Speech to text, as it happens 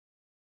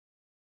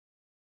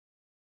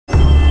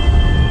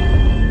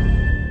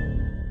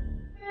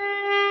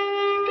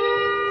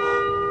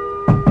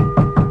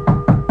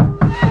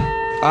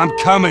I'm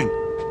coming.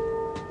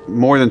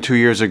 More than 2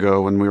 years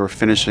ago, when we were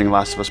finishing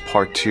Last of Us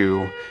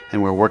Part.2,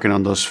 and we were working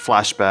on those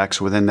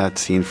flashbacks within that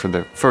scene for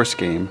the first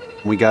game,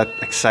 we got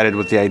excited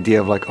with the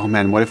idea of like, oh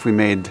man, what if we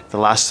made The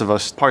Last of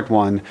Us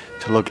Part.1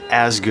 to look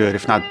as good,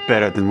 if not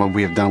better, than what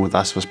we have done with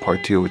Last of Us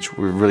Part.2, which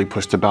we really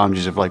pushed the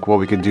boundaries of like what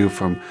we could do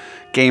from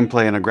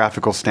gameplay and a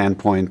graphical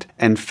standpoint,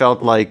 and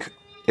felt like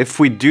if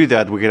we do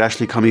that, we could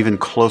actually come even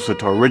closer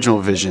to our original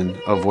vision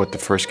of what the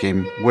first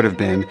game would have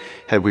been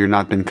had we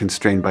not been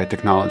constrained by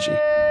technology.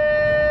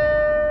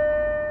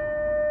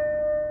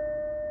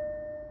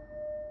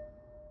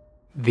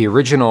 The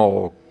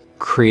original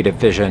creative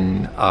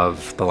vision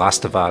of The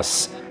Last of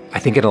Us, I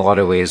think in a lot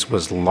of ways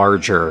was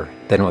larger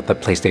than what the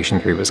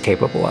PlayStation 3 was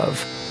capable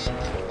of.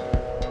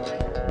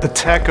 The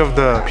tech of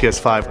the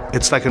PS5,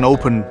 it's like an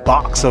open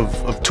box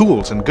of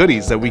tools and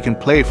goodies that we can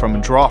play from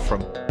and draw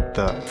from.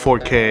 The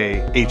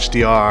 4K,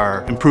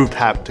 HDR, improved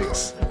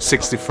haptics,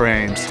 60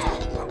 frames,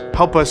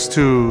 help us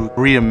to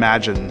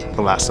reimagine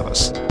The Last of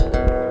Us.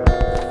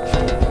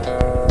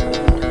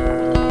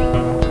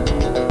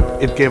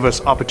 It gave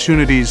us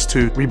opportunities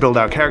to rebuild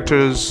our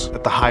characters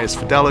at the highest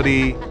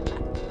fidelity.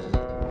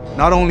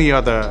 Not only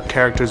are the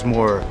characters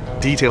more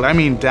detailed, I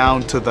mean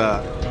down to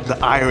the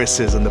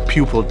irises and the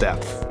pupil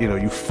depth. You know,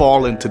 you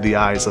fall into the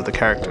eyes of the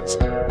characters.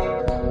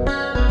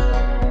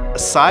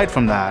 Aside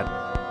from that,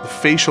 the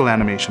facial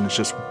animation is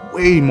just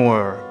way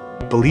more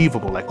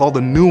believable. Like all the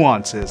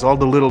nuances, all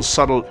the little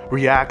subtle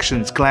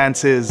reactions,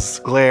 glances,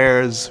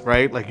 glares,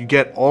 right? Like you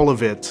get all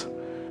of it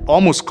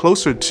almost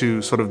closer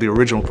to sort of the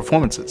original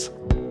performances.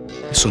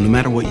 So no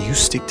matter what, you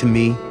stick to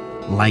me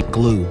like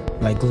glue.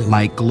 Like glue.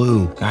 Like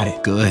glue. Got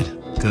it. Good.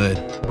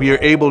 Good. We are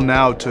able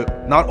now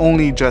to not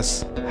only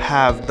just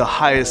have the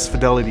highest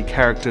fidelity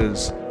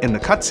characters in the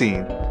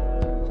cutscene,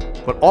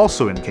 but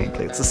also in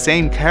gameplay. It's the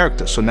same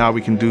character, so now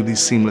we can do these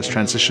seamless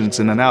transitions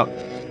in and out.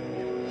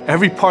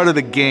 Every part of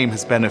the game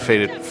has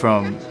benefited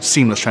from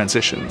seamless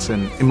transitions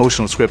and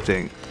emotional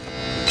scripting.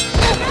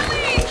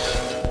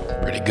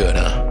 Pretty good,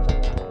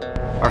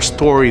 huh? Our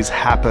stories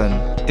happen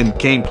in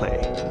gameplay,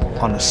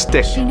 on a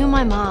stick. She knew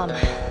my mom.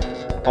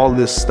 All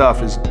this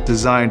stuff is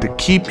designed to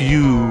keep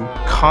you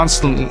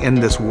constantly in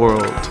this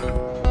world.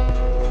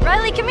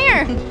 Riley, come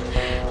here.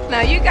 Now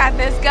you got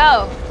this,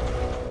 go.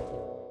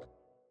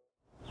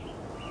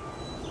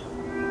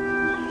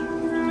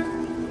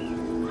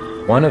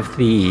 One of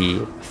the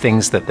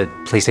things that the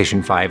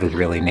PlayStation 5 is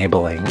really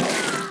enabling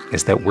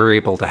is that we're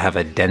able to have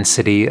a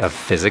density of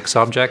physics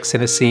objects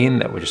in a scene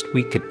that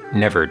we could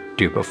never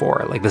do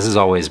before. Like, this has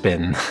always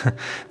been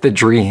the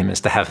dream, is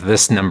to have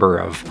this number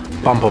of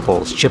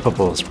bumpables,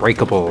 chippables,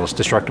 breakables,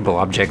 destructible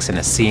objects in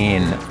a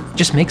scene. It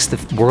just makes the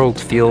world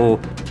feel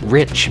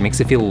rich, makes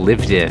it feel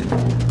lived in.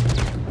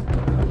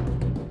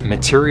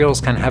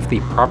 Materials can have the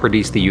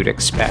properties that you'd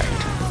expect.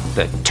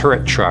 The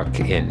turret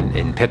truck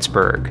in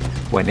Pittsburgh,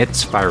 when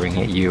it's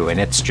firing at you and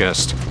it's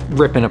just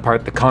ripping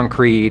apart the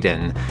concrete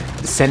and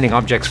sending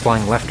objects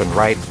flying left and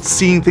right.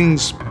 Seeing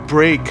things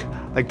break,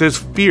 like there's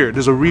fear,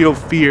 there's a real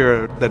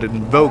fear that it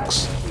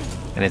invokes.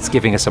 And it's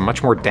giving us a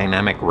much more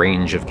dynamic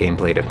range of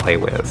gameplay to play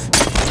with.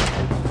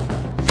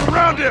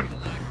 Around him!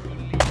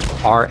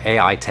 Our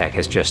AI tech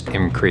has just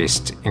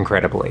increased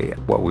incredibly.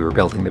 What we were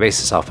building the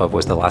basis off of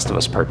was The Last of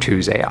Us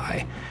Part.2's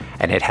AI.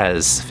 And it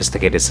has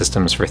sophisticated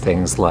systems for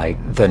things like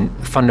the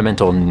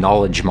fundamental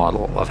knowledge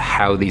model of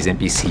how these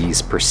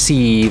NPCs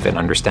perceive and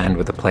understand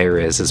what the player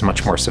is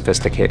much more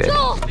sophisticated.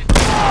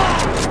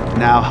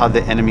 Now how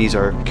the enemies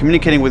are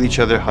communicating with each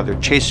other, how they're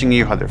chasing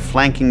you, how they're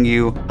flanking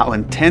you, how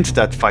intense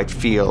that fight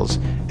feels,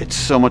 it's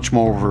so much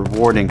more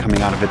rewarding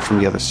coming out of it from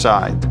the other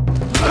side.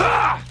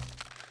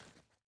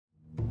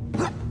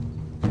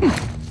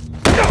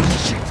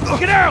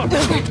 Get out!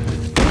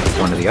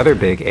 One of the other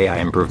big AI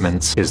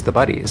improvements is the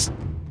buddies.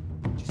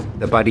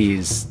 The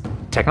buddies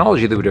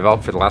technology that we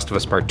developed for The Last of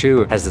Us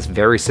Part.2 has this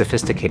very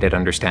sophisticated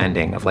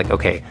understanding of like,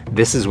 okay,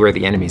 this is where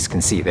the enemies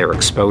can see their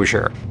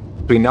exposure.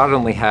 We not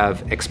only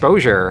have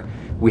exposure,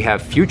 we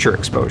have future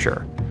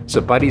exposure. So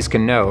buddies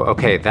can know,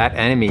 okay, that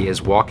enemy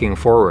is walking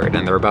forward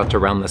and they're about to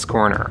round this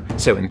corner.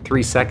 So in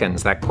 3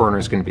 seconds, that corner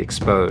is going to be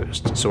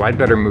exposed. So I'd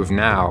better move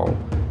now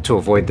to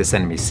avoid this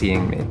enemy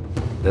seeing me.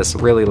 This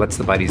really lets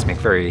the buddies make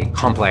very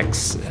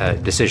complex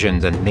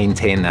decisions and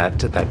maintain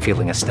that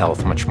feeling of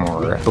stealth much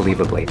more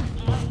believably.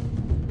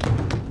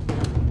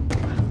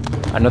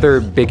 Another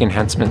big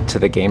enhancement to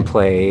the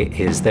gameplay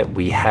is that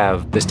we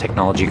have this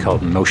technology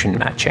called motion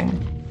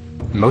matching.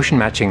 Motion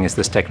matching is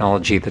this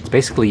technology that's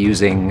basically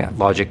using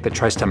logic that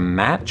tries to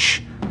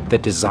match the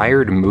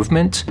desired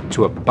movement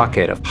to a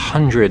bucket of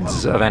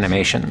hundreds of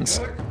animations.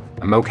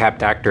 A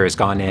mocapped actor has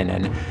gone in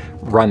and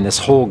run this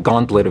whole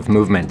gauntlet of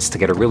movements to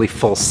get a really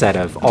full set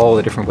of all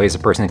the different ways a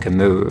person can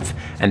move.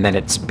 And then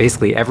it's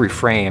basically every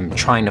frame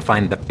trying to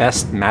find the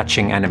best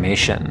matching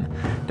animation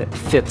that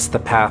fits the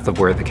path of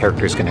where the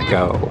character is going to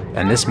go.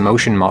 And this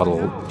motion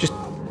model just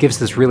gives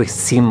this really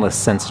seamless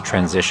sense of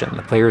transition.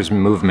 The player's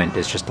movement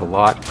is just a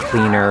lot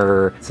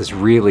cleaner. It's this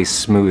really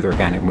smooth,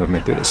 organic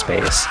movement through the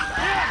space.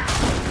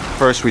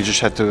 First, we just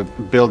had to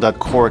build that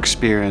core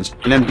experience.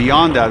 And then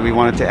beyond that, we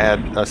wanted to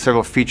add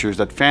several features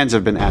that fans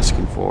have been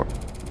asking for.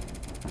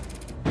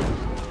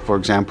 For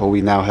example,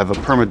 we now have a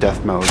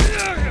permadeath mode.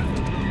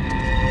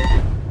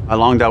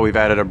 Along that, we've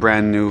added a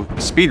brand new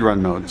speedrun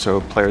mode,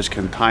 so players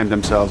can time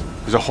themselves.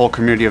 There's a whole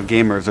community of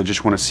gamers that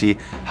just want to see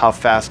how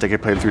fast they can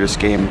play through this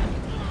game.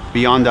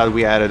 Beyond that,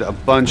 we added a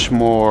bunch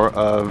more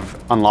of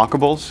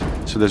unlockables.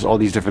 So there's all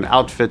these different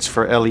outfits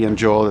for Ellie and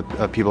Joel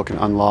that people can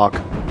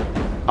unlock.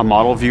 A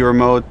model viewer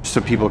mode, so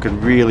people can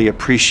really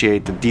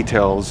appreciate the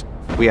details.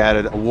 We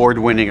added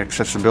award-winning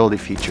accessibility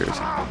features.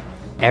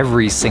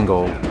 Every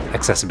single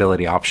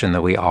accessibility option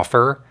that we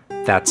offer,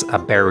 that's a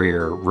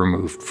barrier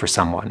removed for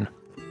someone.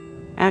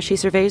 As she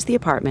surveys the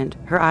apartment,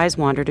 her eyes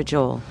wander to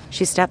Joel.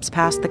 She steps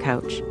past the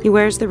couch. He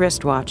wears the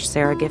wristwatch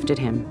Sarah gifted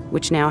him,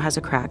 which now has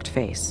a cracked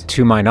face.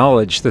 To my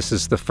knowledge, this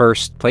is the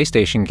first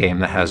PlayStation game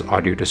that has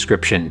audio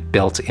description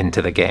built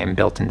into the game,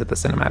 built into the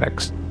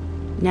cinematics.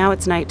 Now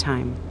it's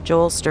nighttime.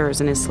 Joel stirs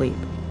in his sleep.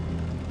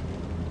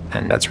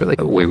 And that's really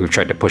the way we've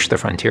tried to push the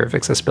frontier of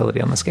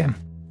accessibility on this game.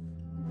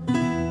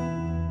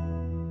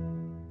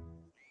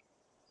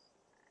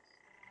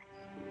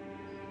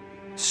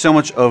 So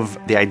much of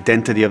the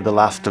identity of The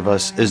Last of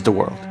Us is the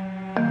world.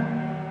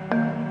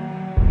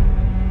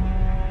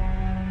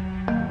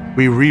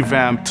 We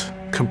revamped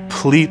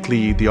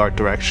completely the art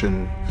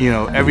direction. You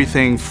know,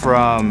 everything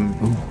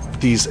from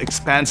these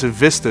expansive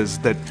vistas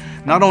that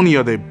not only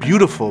are they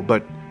beautiful,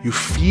 but you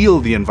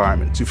feel the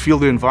environments. You feel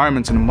the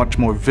environments in a much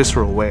more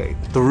visceral way.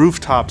 The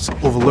rooftops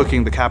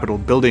overlooking the Capitol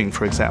building,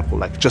 for example,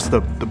 like just the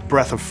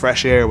breath of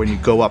fresh air when you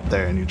go up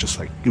there and you just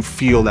like, you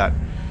feel that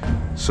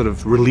sort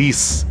of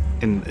release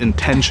in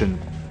tension.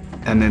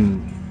 And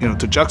then, you know,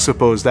 to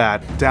juxtapose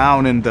that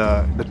down in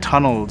the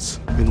tunnels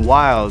in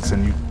Wilds,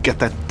 and you get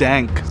that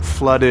dank,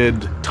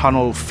 flooded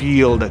tunnel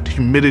feel, that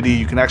humidity,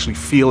 you can actually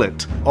feel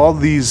it. All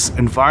these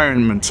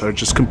environments are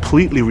just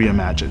completely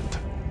reimagined.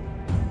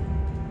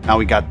 Now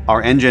we got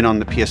our engine on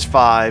the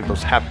PS5,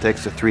 those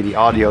haptics, the 3D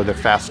audio, the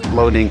fast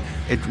loading.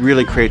 It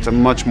really creates a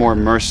much more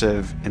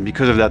immersive, and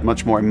because of that,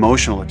 much more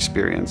emotional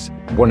experience.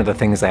 One of the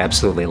things I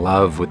absolutely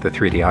love with the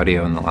 3D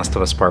audio in The Last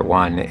of Us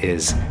Part.I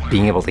is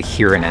being able to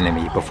hear an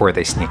enemy before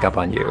they sneak up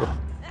on you.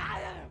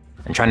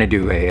 And trying to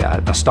do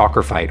a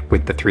stalker fight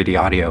with the 3D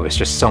audio is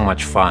just so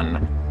much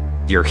fun.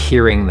 You're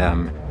hearing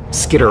them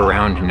skitter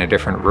around in a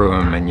different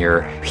room, and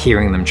you're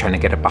hearing them trying to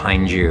get it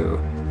behind you.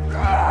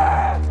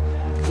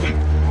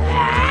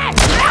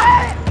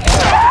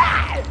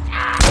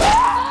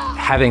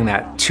 Having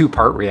that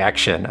two-part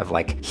reaction of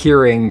like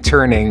hearing,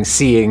 turning,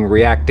 seeing,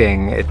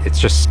 reacting, it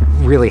just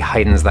really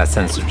heightens that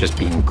sense of just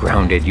being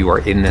grounded. You are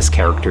in this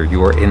character,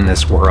 you are in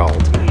this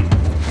world.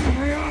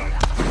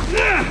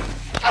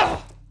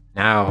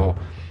 Now,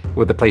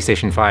 with the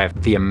PlayStation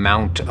 5, the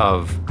amount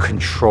of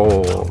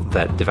control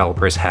that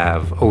developers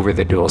have over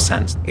the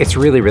DualSense, it's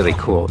really, really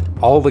cool.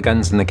 All the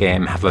guns in the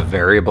game have a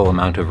variable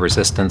amount of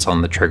resistance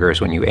on the triggers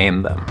when you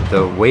aim them.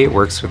 The way it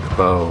works with the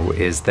bow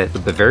is that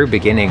at the very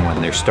beginning, when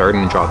they're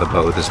starting to draw the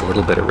bow, there's a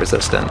little bit of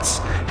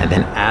resistance. And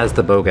then as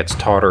the bow gets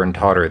tauter and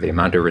tauter, the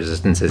amount of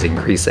resistance is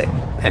increasing.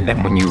 And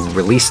then when you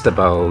release the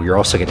bow, you're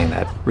also getting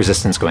that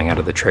resistance going out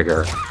of the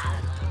trigger.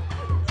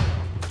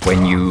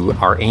 When you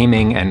are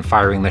aiming and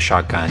firing the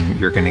shotgun,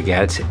 you're going to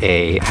get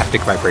a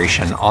haptic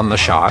vibration on the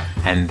shot.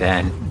 And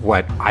then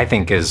what I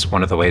think is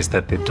one of the ways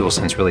that the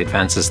DualSense really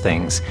advances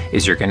things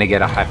is you're going to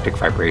get a haptic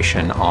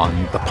vibration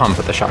on the pump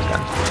of the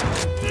shotgun.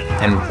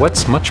 And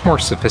what's much more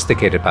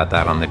sophisticated about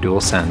that on the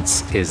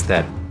DualSense is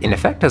that in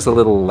effect has a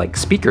little like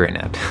speaker in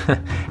it.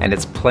 And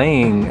it's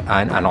playing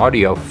an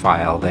audio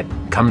file that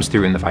comes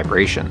through in the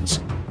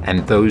vibrations.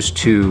 And those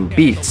two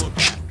beats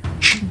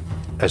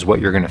is what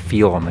you're going to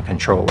feel on the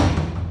controller.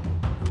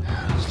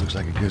 Looks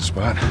like a good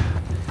spot.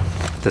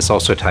 This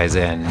also ties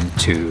in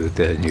to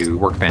the new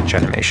workbench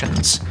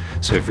animations.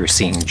 So if you're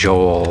seeing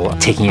Joel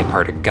taking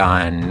apart a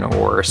gun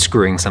or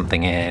screwing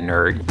something in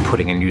or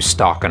putting a new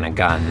stock on a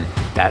gun,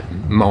 that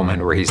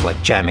moment where he's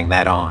like jamming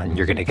that on,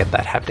 you're gonna get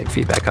that haptic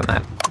feedback on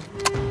that.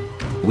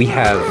 We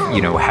have,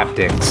 you know,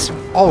 haptics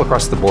all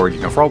across the board, you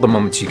know, for all the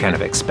moments you kind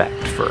of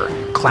expect, for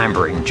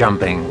clambering,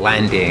 jumping,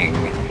 landing,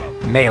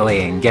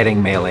 meleeing,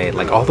 getting meleeed,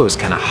 like all those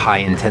kind of high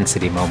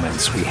intensity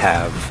moments we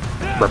have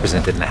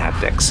represented in the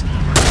haptics.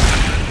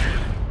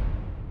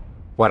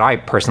 What I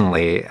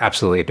personally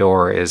absolutely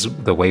adore is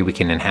the way we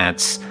can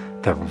enhance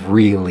the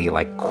really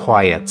like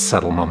quiet,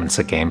 subtle moments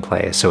of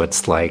gameplay. So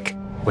it's like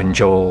when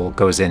Joel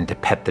goes in to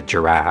pet the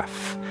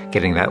giraffe,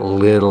 getting that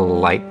little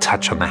light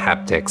touch on the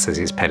haptics as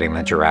he's petting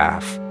the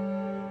giraffe.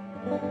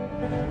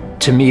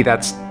 To me,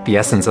 that's the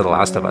essence of The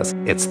Last of Us.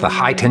 It's the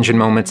high tension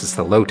moments, it's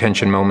the low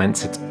tension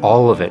moments, it's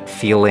all of it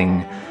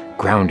feeling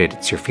grounded.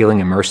 It's you're feeling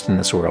immersed in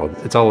this world.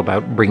 It's all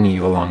about bringing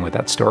you along with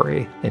that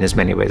story in as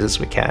many ways as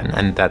we can.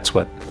 And that's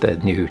what the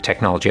new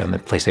technology on the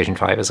PlayStation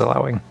 5 is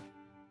allowing.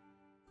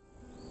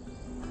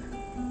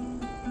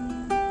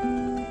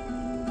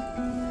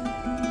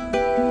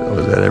 So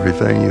is that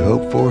everything you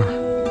hoped for?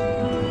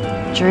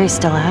 Jury's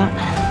still out.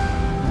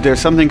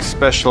 There's something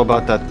special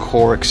about that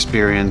core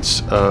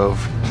experience of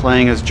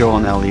playing as Joel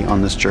and Ellie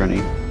on this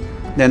journey,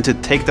 then to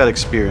take that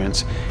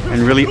experience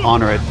and really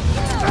honor it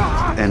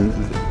and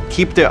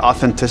keep the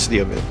authenticity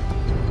of it,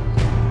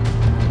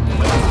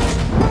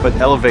 but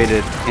elevate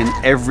it in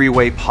every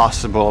way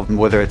possible,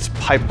 whether it's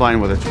pipeline,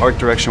 whether it's art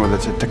direction, whether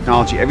it's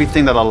technology,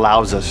 everything that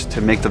allows us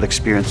to make that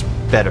experience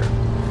better.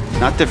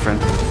 Not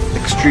different,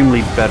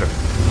 extremely better.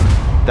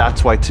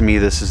 That's why, to me,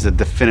 this is the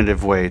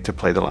definitive way to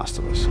play The Last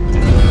of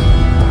Us.